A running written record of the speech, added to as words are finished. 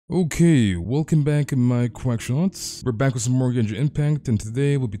Okay, welcome back my Quackshotts. We're back with some more Genshin Impact, and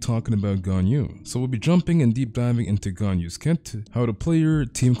today we'll be talking about Ganyu. So we'll be jumping and deep diving into Ganyu's kit, how to play her,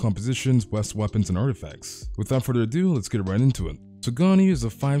 team compositions, best weapons, and artifacts. Without further ado, let's get right into it. So Ganyu is a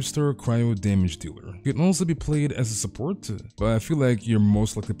 5-star cryo damage dealer. She can also be played as a support, but I feel like you're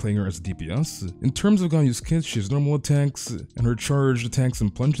most likely playing her as a DPS. In terms of Ganyu's kit, she has normal attacks, and her charged attacks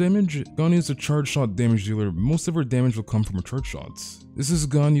and plunge damage. Ganyu is a charge shot damage dealer. Most of her damage will come from her charge shots. This is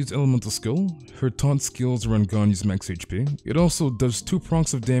Ganyu's elemental skill. Her taunt skills around Ganyu's max HP. It also does 2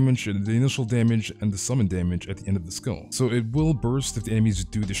 procs of damage, the initial damage and the summon damage at the end of the skill. So it will burst if the enemies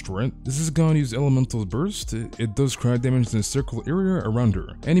do destroy it. This is Ganyu's elemental burst. It does cryo damage in a circle area around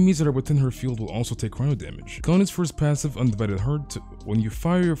her. Enemies that are within her field will also take cryo damage. Ganyu's first passive, Undivided Heart. When you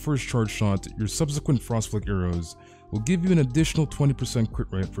fire your first charge shot, your subsequent Frostflake arrows will give you an additional 20% crit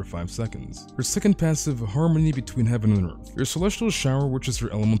rate for 5 seconds. Her second passive, Harmony Between Heaven and Earth. Your Celestial Shower, which is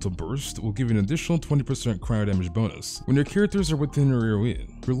her elemental burst, will give you an additional 20% cryo damage bonus when your characters are within her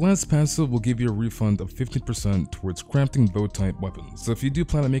AoE. Her last passive will give you a refund of 15% towards crafting bow type weapons. So if you do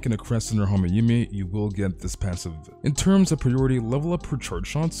plan on making a Crescent or Hamayume, you will get this passive. In terms of priority, level up her charge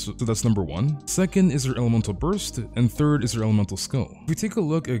shots, so that's number 1. Second is her elemental burst, and third is her elemental skill. If we take a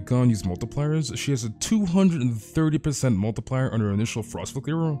look at Ganyu's multipliers, she has a 230% multiplier on her initial Frostflake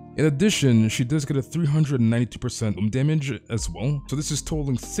arrow. In addition, she does get a 392% damage as well, so this is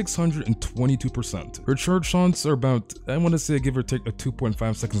totaling 622%. Her charge shots are about, I want to say give or take, a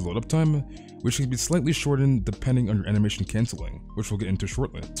 2.5 seconds load up time, which can be slightly shortened depending on your animation cancelling, which we'll get into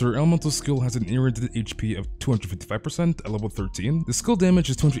shortly. So her elemental skill has an irradiated HP of 255% at level 13. The skill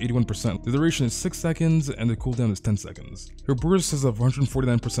damage is 281%, the duration is 6 seconds, and the cooldown is 10 seconds. Her burst has a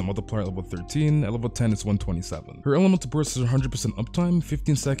 149% multiplier at level 13, at level 10 it's 127. Her elemental burst is 100% uptime,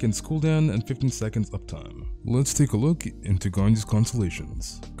 15 seconds cooldown, and 15 seconds uptime. Let's take a look into Ganyu's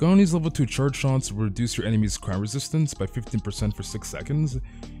Constellations. Ganyu's level 2 charge shots will reduce your enemy's cryo resistance by 15% for 6 seconds.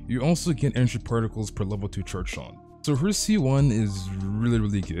 You also get energy particles per level 2 charge shot. So her C1 is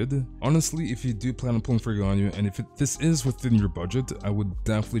really good. Honestly, if you do plan on pulling for Ganyu, and if this is within your budget, I would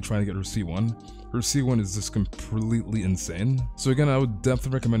definitely try to get her C1. Her C1 is just completely insane. So again, I would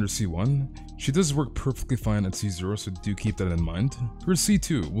definitely recommend her C1. She does work perfectly fine at C0, so do keep that in mind. Her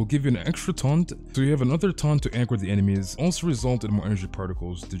C2 will give you an extra taunt, so you have another taunt to aggro the enemies, also result in more energy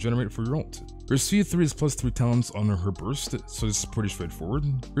particles to generate for your ult. Her C3 is plus 3 talents on her burst, so this is pretty straightforward.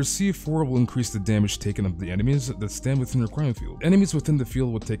 Her C4 will increase the damage taken of the enemies that stand within her cryo field. Enemies within the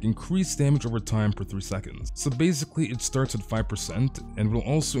field will take increased damage over time per 3 seconds. So basically it starts at 5% and will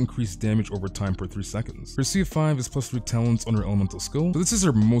also increase damage over time per 3 seconds. Her C5 is plus 3 talents on her elemental skill, so this is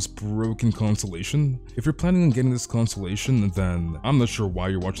her most broken constellation. If you're planning on getting this constellation, then I'm not sure why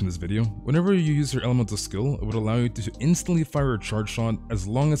you're watching this video. Whenever you use her elemental skill, it would allow you to instantly fire a charge shot as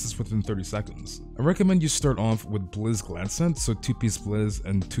long as it's within 30 seconds. I recommend you start off with Blizz Glad set, so 2-piece Blizz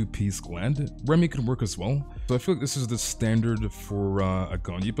and 2-piece Glad. Remy can work as well, so I feel like this is the standard for a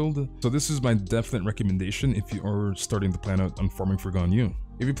Ganyu build. So this is my definite recommendation if you are starting to plan out on farming for Ganyu.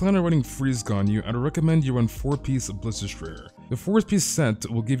 If you plan on running Freeze Ganyu, I'd recommend you run 4-piece Blizz Destroyer. The 4-piece set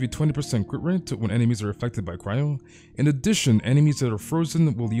will give you 20% crit rate when enemies are affected by cryo. In addition, enemies that are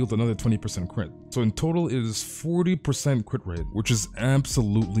frozen will yield another 20% crit. So in total, it is 40% crit rate, which is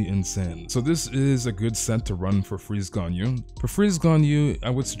absolutely insane. So this is a good set to run for Freeze Ganyu. For Freeze Ganyu,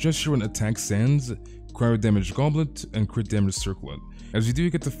 I would suggest you run Attack Sands, Cryo Damage Goblet, and Crit Damage Circlet, as you do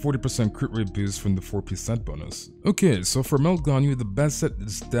get the 40% crit rate boost from the 4-piece set bonus. Okay, so for Melt Ganyu, the best set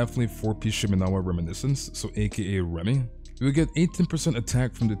is definitely 4-piece Shimenawa Reminiscence, so aka Remy. You will get 18%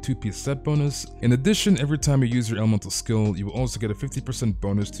 attack from the 2-piece set bonus. In addition, every time you use your elemental skill, you will also get a 50%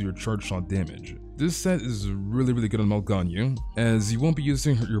 bonus to your charge shot damage. This set is really good on Melt Ganyu, as you won't be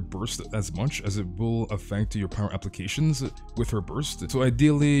using your burst as much, as it will affect your power applications with her burst. So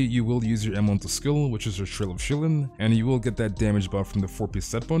ideally, you will use your elemental skill, which is her Trail of Shilin, and you will get that damage buff from the 4-piece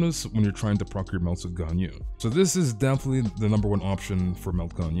set bonus when you're trying to proc your melts with Ganyu. So this is definitely the number 1 option for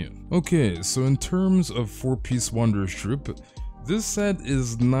Melt Ganyu. Okay, so in terms of 4-piece Wanderer's Troop, this set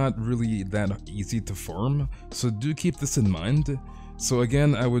is not really that easy to farm, so do keep this in mind. So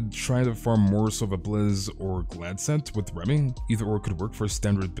again, I would try to farm more so of a Blizz or Glad set with Remy. Either or could work for a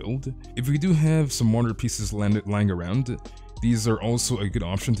standard build. If you do have some Wander pieces lying around, these are also a good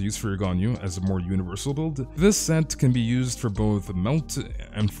option to use for your Ganyu as a more universal build. This set can be used for both Melt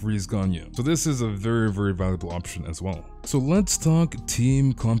and Freeze Ganyu, so this is a very valuable option as well. So let's talk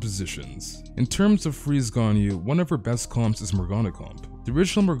team compositions. In terms of Freeze Ganyu, one of her best comps is Morgana comp. The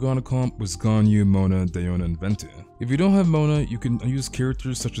original Morgana comp was Ganyu, Mona, Diona, and Venti. If you don't have Mona, you can use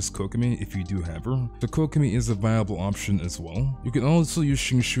characters such as Kokomi if you do have her. So Kokomi is a viable option as well. You can also use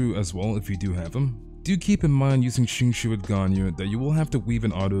Xingshu as well if you do have him. Do keep in mind using Xingshu with Ganyu that you will have to weave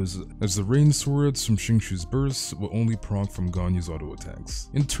in autos, as the rain swords from Xingshu's bursts will only proc from Ganyu's auto attacks.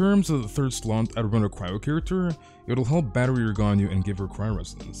 In terms of the third slot, I'd run a Cryo character. It'll help battery your Ganyu and give her Cryo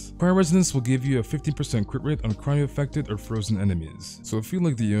Resonance. Cryo Resonance will give you a 15% crit rate on Cryo affected or frozen enemies, so I feel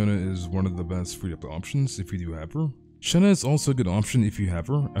like Diona is one of the best free up options if you do have her. Shenna is also a good option if you have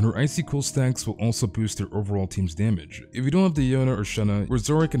her, and her Icy Cool stacks will also boost your overall team's damage. If you don't have Diona or Shenna,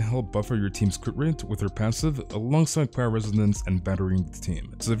 Rosaria can help buffer your team's crit rate with her passive alongside Cryo Resonance and battering the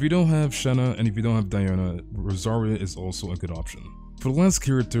team. So if you don't have Shenna and if you don't have Diona, Rosaria is also a good option. For the last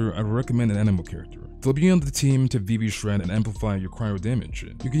character, I would recommend an Anemo character. They'll be on the team to VV Shred and amplify your cryo damage.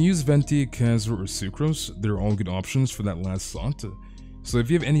 You can use Venti, Kazuha, or Sucrose. They're all good options for that last slot. So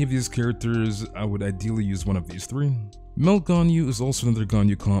if you have any of these characters, I would ideally use one of these three. Melt Ganyu is also another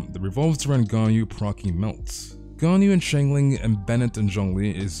Ganyu comp that revolves around Ganyu proccing melts. Ganyu and Shangling and Bennett and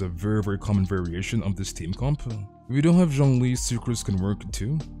Zhongli is a very common variation of this team comp. If you don't have Zhongli, Sucrose can work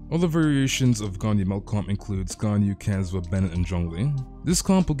too. Other variations of Ganyu melt comp includes Ganyu, Kazuha, Bennett, and Zhongli. This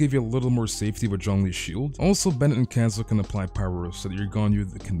comp will give you a little more safety with Zhongli's shield. Also, Bennett and Kazuha can apply power so that your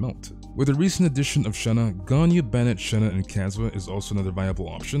Ganyu can melt. With the recent addition of Shenna, Ganyu, Bennett, Shenna, and Kazuha is also another viable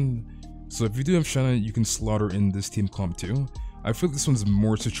option. So if you do have Shenna, you can slaughter in this team comp too. I feel this one's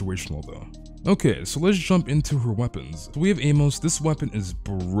more situational though. Okay, so let's jump into her weapons. So we have Amos. This weapon is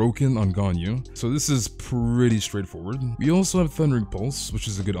broken on Ganyu, so this is pretty straightforward. We also have Thundering Pulse, which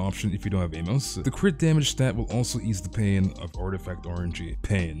is a good option if you don't have Amos. The crit damage stat will also ease the pain of Artifact RNG.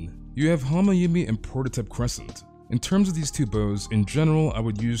 Pain. You have Hamayumi and Prototype Crescent. In terms of these two bows, in general, I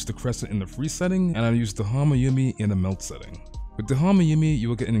would use the Crescent in the free setting, and I'd use the Hamayumi in the melt setting. With the Hamayumi, you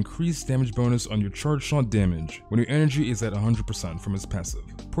will get an increased damage bonus on your charge shot damage when your energy is at 100% from its passive.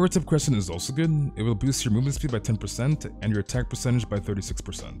 Prototype Crescent is also good. It will boost your movement speed by 10% and your attack percentage by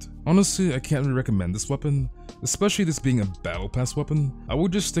 36%. Honestly, I can't really recommend this weapon, especially this being a battle pass weapon. I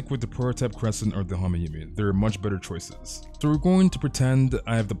would just stick with the Prototype Crescent or the Hamayumi. They're much better choices. So we're going to pretend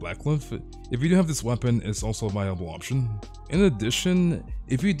I have the Black Cliff. If you do have this weapon, it's also a viable option. In addition,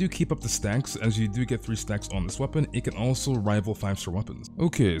 if you do keep up the stacks, as you do get 3 stacks on this weapon, it can also rival 5-star weapons.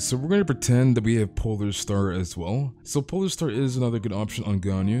 Okay, so we're going to pretend that we have Polar Star as well. So Polar Star is another good option on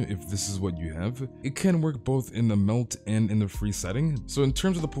Ganyu if this is what you have. It can work both in the melt and in the free setting. So in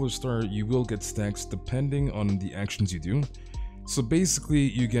terms of the Polar Star, you will get stacks depending on the actions you do. So basically,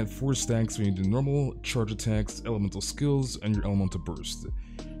 you get 4 stacks when you do normal, charge attacks, elemental skills, and your elemental burst.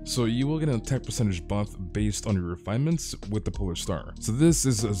 So you will get an attack percentage buff based on your refinements with the Polar Star. So this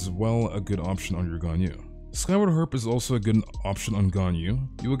is as well a good option on your Ganyu. Skyward Harp is also a good option on Ganyu.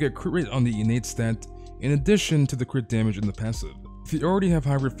 You will get crit rate on the innate stat in addition to the crit damage in the passive. If you already have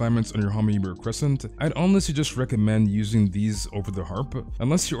high refinements on your Hamayumi or Crescent, I'd honestly just recommend using these over the Harp,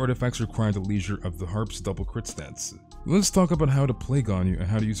 unless your artifacts require the leisure of the Harp's double crit stats. Let's talk about how to play Ganyu and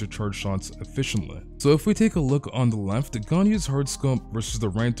how to use your charge shots efficiently. So if we take a look on the left, Ganyu's hard scope versus the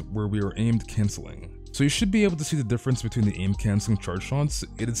right where we are aimed cancelling. So you should be able to see the difference between the aim cancelling charge shots.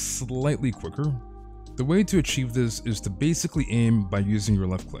 It is slightly quicker. The way to achieve this is to basically aim by using your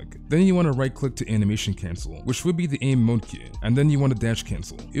left click. Then you want to right click to animation cancel, which would be the aim mode key, and then you want to dash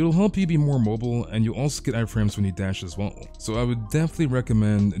cancel. It'll help you be more mobile, and you'll also get iframes when you dash as well. So I would definitely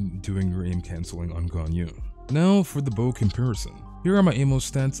recommend doing your aim canceling on Ganyu. Now for the bow comparison. Here are my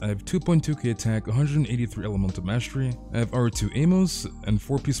Amos stats. I have 2.2k attack, 183 elemental mastery, I have R2 Amos, and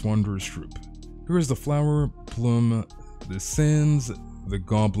 4-piece Wanderer's Troop. Here is the flower, plume, the sands, the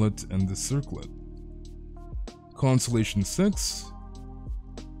goblet, and the circlet. Constellation 6.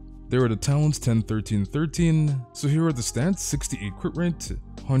 There are the talents 10, 13, 13. So here are the stats: 68 crit rate,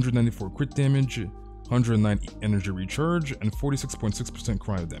 194 crit damage, 109 energy recharge, and 46.6%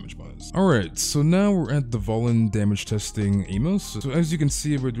 cryo damage bonus. Alright, so now we're at the Volin damage testing Amos. So as you can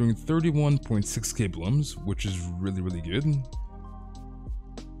see, we're doing 31.6k blooms, which is really good.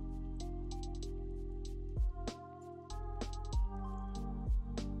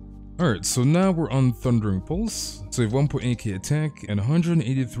 Alright, so now we're on Thundering Pulse. So we have 1.8k attack and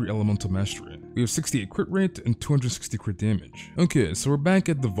 183 elemental mastery. We have 68 crit rate and 260 crit damage. Okay, so we're back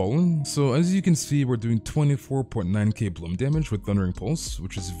at the Volin. So as you can see, we're doing 24.9k bloom damage with Thundering Pulse,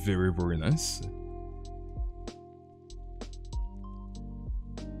 which is very nice.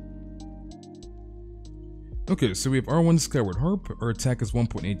 Okay, so we have R1 Skyward Harp. Our attack is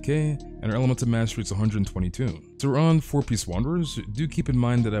 1.8k and our elemental mastery is 122. So we're on 4-piece wanderers. Do keep in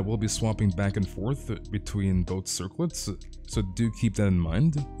mind that I will be swapping back and forth between both circlets, so do keep that in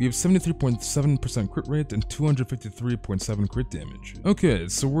mind. We have 73.7% crit rate and 253.7 crit damage. Okay,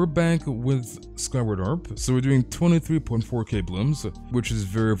 so we're back with Skyward Harp. So we're doing 23.4k blooms, which is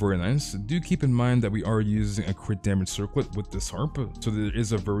very nice. Do keep in mind that we are using a crit damage circlet with this harp, so there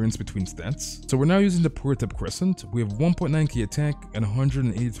is a variance between stats. So we're now using the Prototype Crescent. We have 1.9k attack and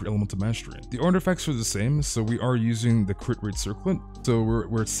 183 elemental mastery. The artifacts are the same, so we are using the crit rate circlet. So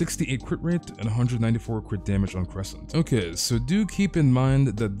we're at 68 crit rate and 194 crit damage on Crescent. Okay, so do keep in mind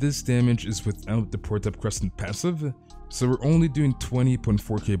that this damage is without the Prototype Crescent passive, so we're only doing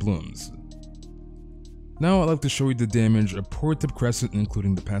 20.4k blooms. Now I'd like to show you the damage of Prototype Crescent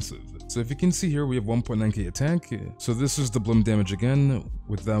including the passive. So if you can see here, we have 1.9k attack, so this is the bloom damage again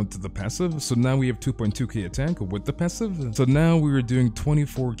without the passive. So now we have 2.2k attack with the passive, so now we are doing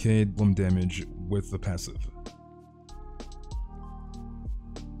 24k bloom damage with the passive.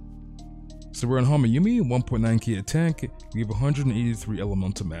 So we're on Hamayumi, 1.9k attack, we have 183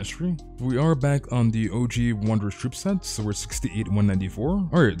 elemental mastery. We are back on the OG Wanderer's Troop set, so we're 68 194.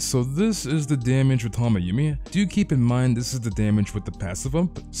 Alright, so this is the damage with Hamayumi. Do keep in mind this is the damage with the passive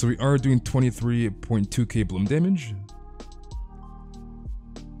up, so we are doing 23.2k bloom damage.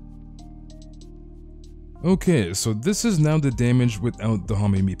 Okay, so this is now the damage without the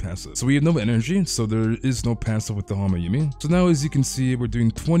Hamayumi passive. So we have no energy, so there is no passive with the Hamayumi. So now as you can see, we're doing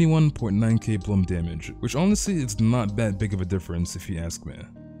 21.9k bloom damage, which honestly is not that big of a difference if you ask me.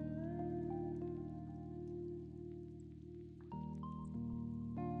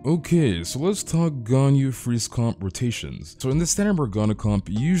 Okay, so let's talk Ganyu freeze comp rotations. So in the standard Morgana comp,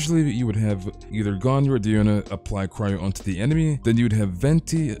 usually you would have either Ganyu or Diona apply cryo onto the enemy, then you would have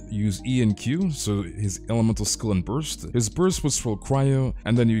Venti use E and Q, so his elemental skill and burst. His burst was for cryo,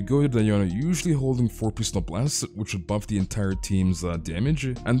 and then you would go to Diona usually holding 4-piece no blast, which would buff the entire team's damage,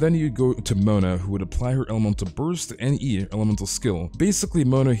 and then you'd go to Mona, who would apply her elemental burst and E elemental skill. Basically,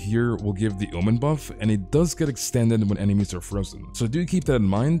 Mona here will give the Omen buff, and it does get extended when enemies are frozen. So do keep that in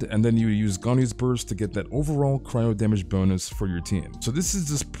mind. And then you use Ganyu's burst to get that overall cryo damage bonus for your team. So this is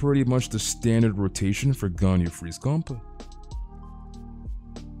just pretty much the standard rotation for Ganyu freeze comp.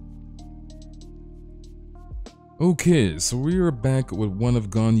 Okay, so we are back with one of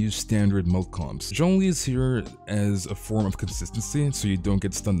Ganyu's standard melt comps. Zhongli is here as a form of consistency, so you don't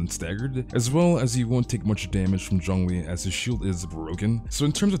get stunned and staggered, as well as you won't take much damage from Zhongli as his shield is broken. So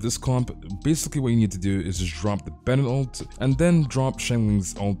in terms of this comp, basically what you need to do is just drop the Bennett ult, and then drop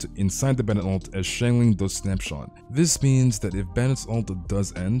Shangling's ult inside the Bennett ult as Shangling does snapshot. This means that if Bennett's ult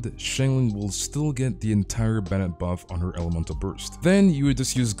does end, Shangling will still get the entire Bennett buff on her elemental burst. Then you would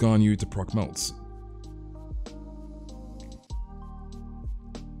just use Ganyu to proc melts.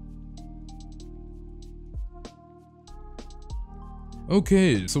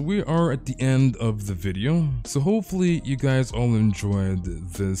 Okay, so we are at the end of the video. So hopefully you guys all enjoyed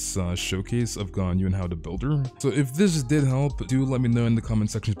this showcase of Ganyu and how to build her. So if this did help, do let me know in the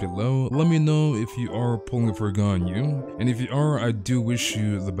comment sections below. Let me know if you are pulling for Ganyu, and if you are, I do wish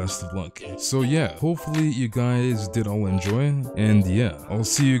you the best of luck. So yeah, hopefully you guys did all enjoy, and yeah, I'll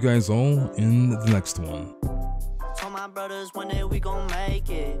see you guys all in the next one. Told my brothers one day we gon' make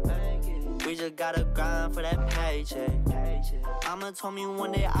it. We just gotta grind for that paycheck. Mama told me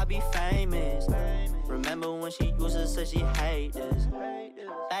one day I'll be famous. Remember when she used to say she hate this?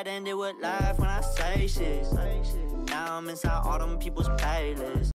 Back then they would laugh when I say shit. Now I'm inside all them people's playlists.